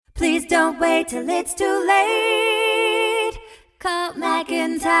Please don't wait till it's too late. Call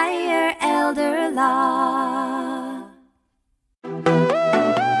McIntyre Elder Law.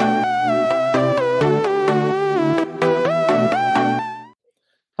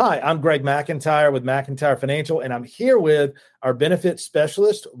 Hi, I'm Greg McIntyre with McIntyre Financial, and I'm here with our benefits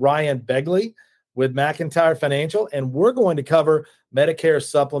specialist, Ryan Begley with McIntyre Financial, and we're going to cover Medicare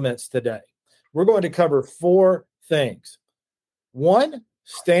supplements today. We're going to cover four things. One,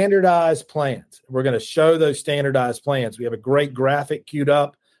 standardized plans. We're going to show those standardized plans. We have a great graphic queued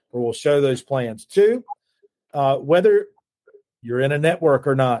up where we'll show those plans. Two, whether you're in a network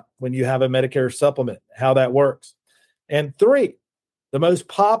or not when you have a Medicare supplement, how that works. And three, the most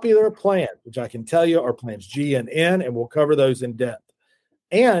popular plan, which I can tell you are plans G and N, and we'll cover those in depth.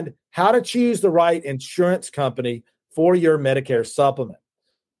 And how to choose the right insurance company for your Medicare supplement.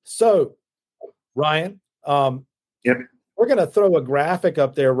 So, Ryan, we're going to throw a graphic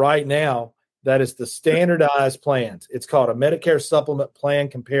up there right now that is the standardized plans. It's called a Medicare supplement plan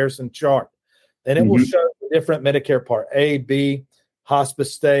comparison chart. And it will show the different Medicare Part A, B,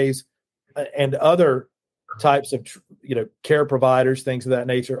 hospice stays, and other types of care providers, things of that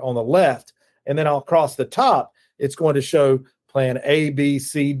nature on the left. And then across the top, it's going to show plan A, B,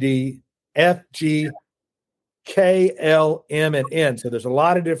 C, D, F, G, K, L, M, and N. So there's a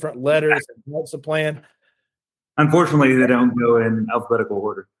lot of different letters and types of plan. Unfortunately, they don't go in alphabetical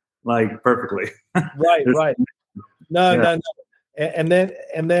order, like perfectly. Right. No. And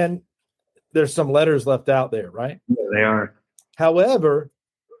then there's some letters left out there, right? Yeah, they are. However,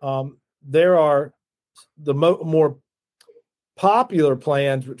 there are the more popular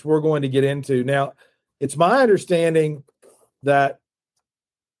plans, which we're going to get into. Now, it's my understanding that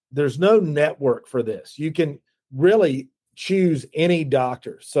there's no network for this. You can really choose any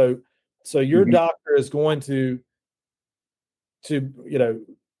doctor. So your doctor is going to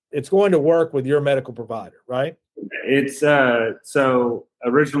it's going to work with your medical provider, right? It's so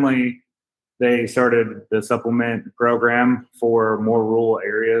originally they started the supplement program for more rural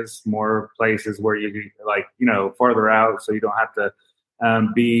areas, more places where you farther out, so you don't have to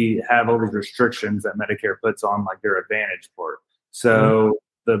have all these restrictions that Medicare puts on, like their Advantage part. So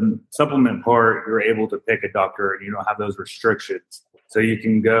the supplement part, you're able to pick a doctor and you don't have those restrictions. So you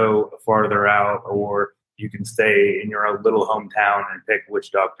can go farther out, or you can stay in your own little hometown and pick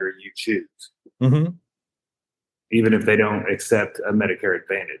which doctor you choose, even if they don't accept a Medicare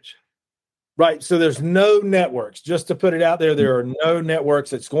Advantage. Right. So there's no networks. Just to put it out there, there are no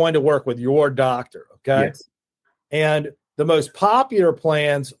networks. It's going to work with your doctor. Okay. Yes. And the most popular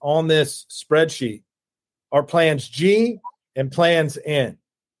plans on this spreadsheet are plans G and plans N.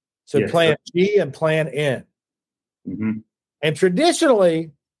 So plan G and plan N. And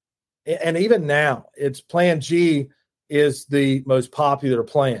traditionally, and even now, it's plan G is the most popular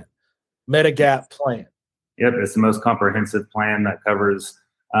plan, Medigap plan. Yep. It's the most comprehensive plan that covers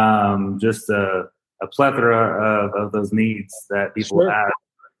just a plethora of those needs that people have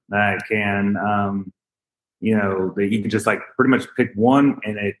that can, that you can just pretty much pick one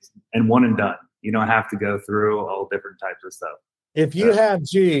and one and done. You don't have to go through all different types of stuff. If you have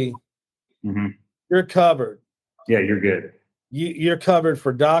G, you're covered. Yeah, you're good. You're covered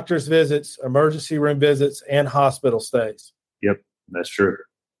for doctor's visits, emergency room visits, and hospital stays. Yep, that's true.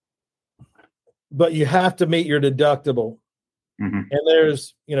 But you have to meet your deductible. And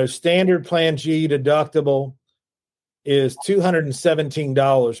there's, standard plan G deductible is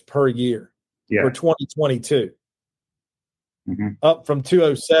 $217 per year for 2022, up from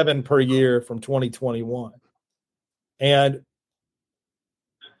 $207 per year from 2021.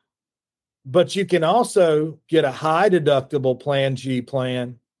 But you can also get a high deductible plan G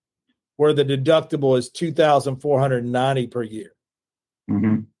plan where the deductible is $2,490 per year.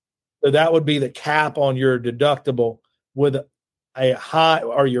 So that would be the cap on your deductible with a high,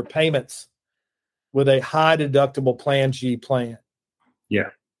 or your payments with a high deductible plan G plan. Yeah.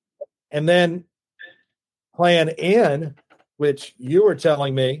 And then plan N, which you were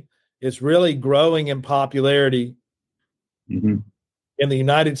telling me is really growing in popularity in the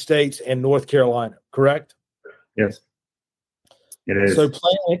United States and North Carolina, correct? Yes, it is. So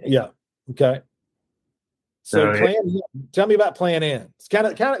okay. So plan N, tell me about plan N. It's kind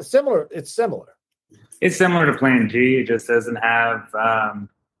of similar. It's similar. It's similar to plan G. It just doesn't have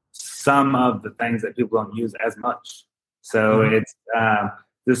some of the things that people don't use as much. So it's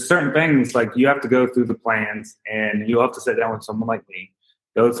there's certain things like you have to go through the plans, and you have to sit down with someone like me,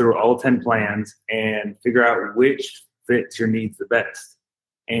 go through all 10 plans and figure out which fits your needs the best.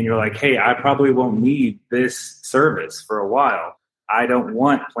 And you're like, hey, I probably won't need this service for a while. I don't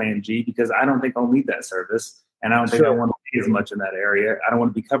want plan G because I don't think I'll need that service. And I don't think I want to pay as much in that area. I don't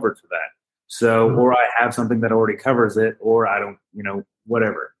want to be covered for that. So, or I have something that already covers it, or I don't,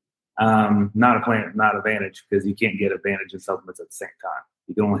 whatever. Not a plan, not Advantage, because you can't get Advantage and supplements at the same time.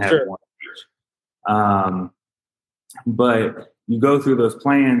 You can only have one of each. But you go through those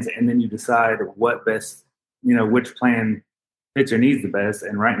plans and then you decide what best, which plan fits your needs the best.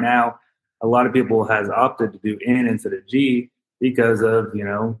 And right now, a lot of people has opted to do N instead of G because of,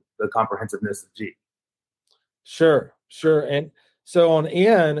 the comprehensiveness of G. Sure. And so on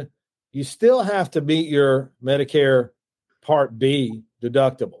N, you still have to meet your Medicare Part B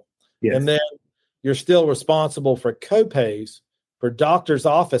deductible. Yes. And then you're still responsible for copays for doctor's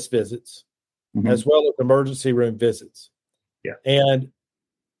office visits, as well as emergency room visits. Yeah. And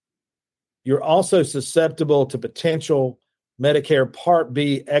you're also susceptible to potential Medicare Part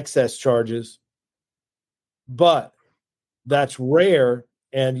B excess charges, but that's rare,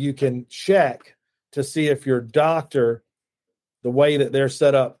 and you can check to see if your doctor, the way that they're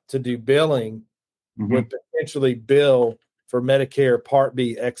set up to do billing, would potentially bill for Medicare Part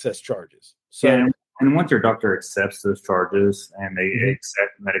B excess charges. So, and once your doctor accepts those charges and they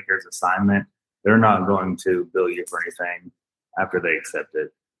accept Medicare's assignment, they're not going to bill you for anything after they accept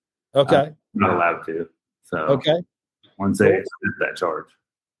it. Okay. Not allowed to. So okay. Once they accept that charge.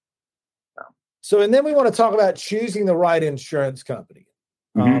 So, and then we want to talk about choosing the right insurance company.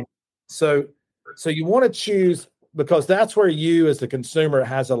 So you want to choose, because that's where you as the consumer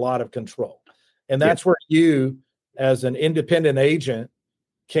has a lot of control. And that's where you as an independent agent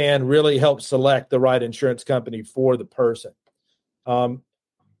can really help select the right insurance company for the person.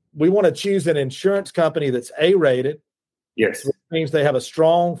 We want to choose an insurance company that's A-rated. Yes. Which means they have a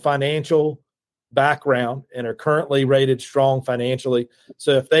strong financial background and are currently rated strong financially.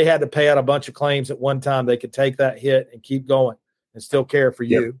 So if they had to pay out a bunch of claims at one time, they could take that hit and keep going and still care for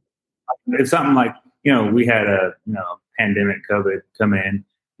you. It's something like, we had a, pandemic COVID come in,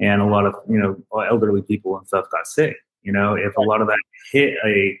 and a lot of, elderly people and stuff got sick. If a lot of that hit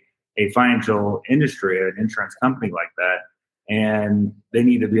a financial industry, an insurance company like that, and they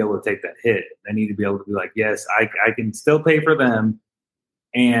need to be able to take that hit. They need to be able to be like, yes, I can still pay for them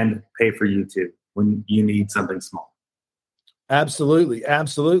and pay for you too when you need something small. Absolutely.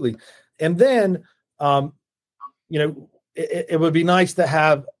 And then, it would be nice to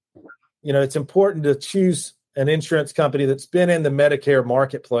have, it's important to choose an insurance company that's been in the Medicare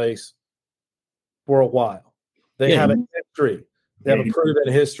marketplace for a while. They have a history. They have a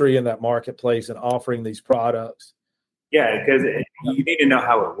proven history in that marketplace and offering these products. Yeah, because you need to know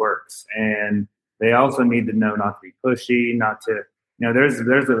how it works. And they also need to know not to be pushy, not to, there's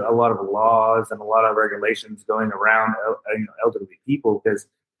a lot of laws and a lot of regulations going around elderly people because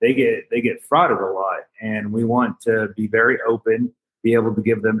they get frauded a lot. And we want to be very open, be able to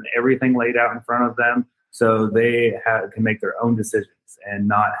give them everything laid out in front of them so they can make their own decisions and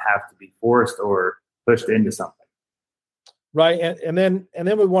not have to be forced or pushed into something. Right. And then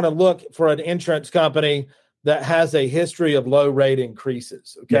we want to look for an insurance company that has a history of low rate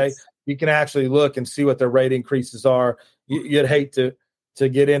increases. Okay. Yes. You can actually look and see what their rate increases are. You'd hate to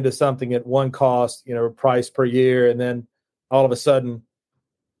get into something at one cost, price per year. And then all of a sudden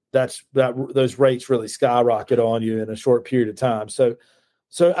those rates really skyrocket on you in a short period of time. So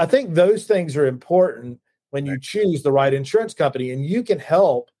I think those things are important when you choose the right insurance company, and you can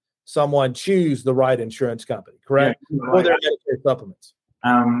help someone choose the right insurance company, correct? Yeah. For their Medicare supplements.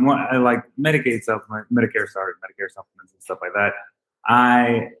 I like Medicare supplements and stuff like that.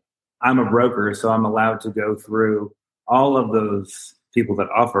 I'm a broker, so I'm allowed to go through all of those people that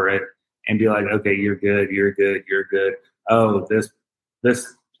offer it and be like, okay, you're good. Oh,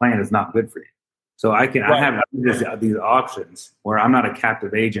 this plan is not good for you. So I have these options where I'm not a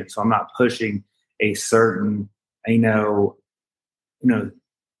captive agent, so I'm not pushing a certain,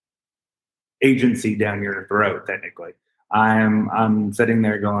 agency down your throat. Technically, I'm sitting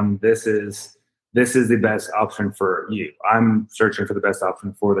there going, this is the best option for you. I'm searching for the best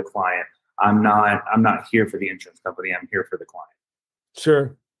option for the client. I'm not here for the insurance company. I'm here for the client.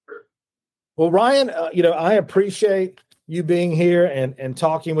 Sure. Well, Ryan, I appreciate you being here and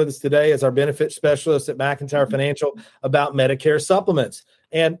talking with us today as our benefit specialist at McIntyre Financial about Medicare supplements.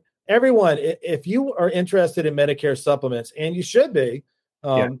 And everyone, if you are interested in Medicare supplements, and you should be,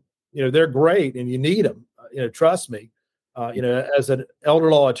 they're great and you need them. Trust me. As an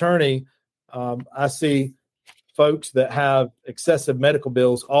elder law attorney, I see folks that have excessive medical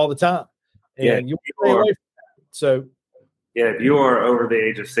bills all the time, and you stay away from that. So, if you are over the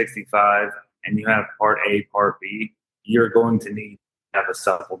age of 65 and you have Part A, Part B, you're going to need to have a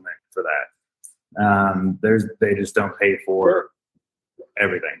supplement for that. They just don't pay for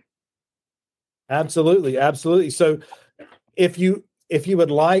everything. Absolutely. So if you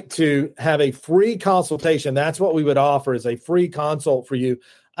would like to have a free consultation, that's what we would offer, is a free consult for you.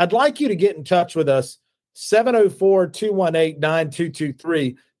 I'd like you to get in touch with us,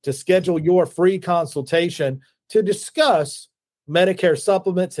 704-218-9223, to schedule your free consultation to discuss Medicare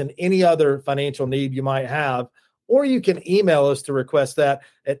supplements and any other financial need you might have. Or you can email us to request that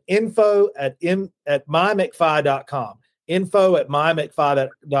at info@mymcfi.com.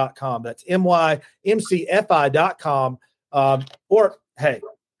 info@mymcfi.com. That's mymcfi.com. Or, hey,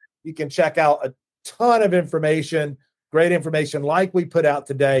 you can check out a ton of information, great information like we put out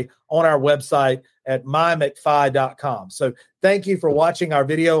today on our website at mymcfi.com. So thank you for watching our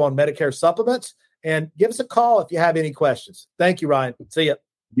video on Medicare supplements, and give us a call if you have any questions. Thank you, Ryan. See you.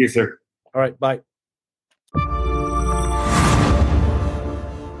 Yes, sir. All right, bye.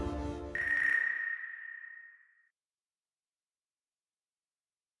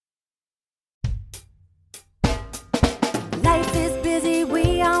 Life is busy,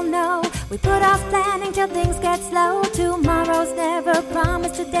 we all know. We put off planning till things get slow. Tomorrow's never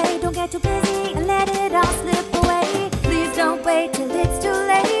promised today. Don't get too busy and let it all slip away. Please don't wait till it's too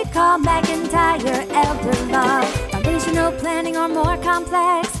late. Call McIntyre Elder Law. Foundational planning or more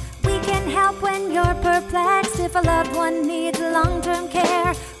complex. We can help when you're perplexed. If a loved one needs long-term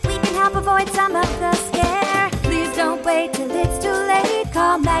care, we can help avoid some of the scare. Please don't wait till it's too late.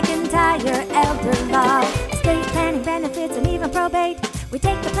 Call McIntyre Elder Law. Estate planning, benefits, and even probate. We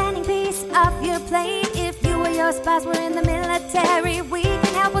take the planning piece off your plate. If you or your spouse were in the military, we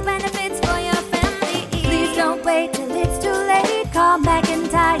can help with benefits for your family. Please don't wait till it's too late. Call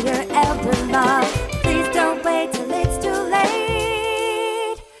McIntyre Elder Law.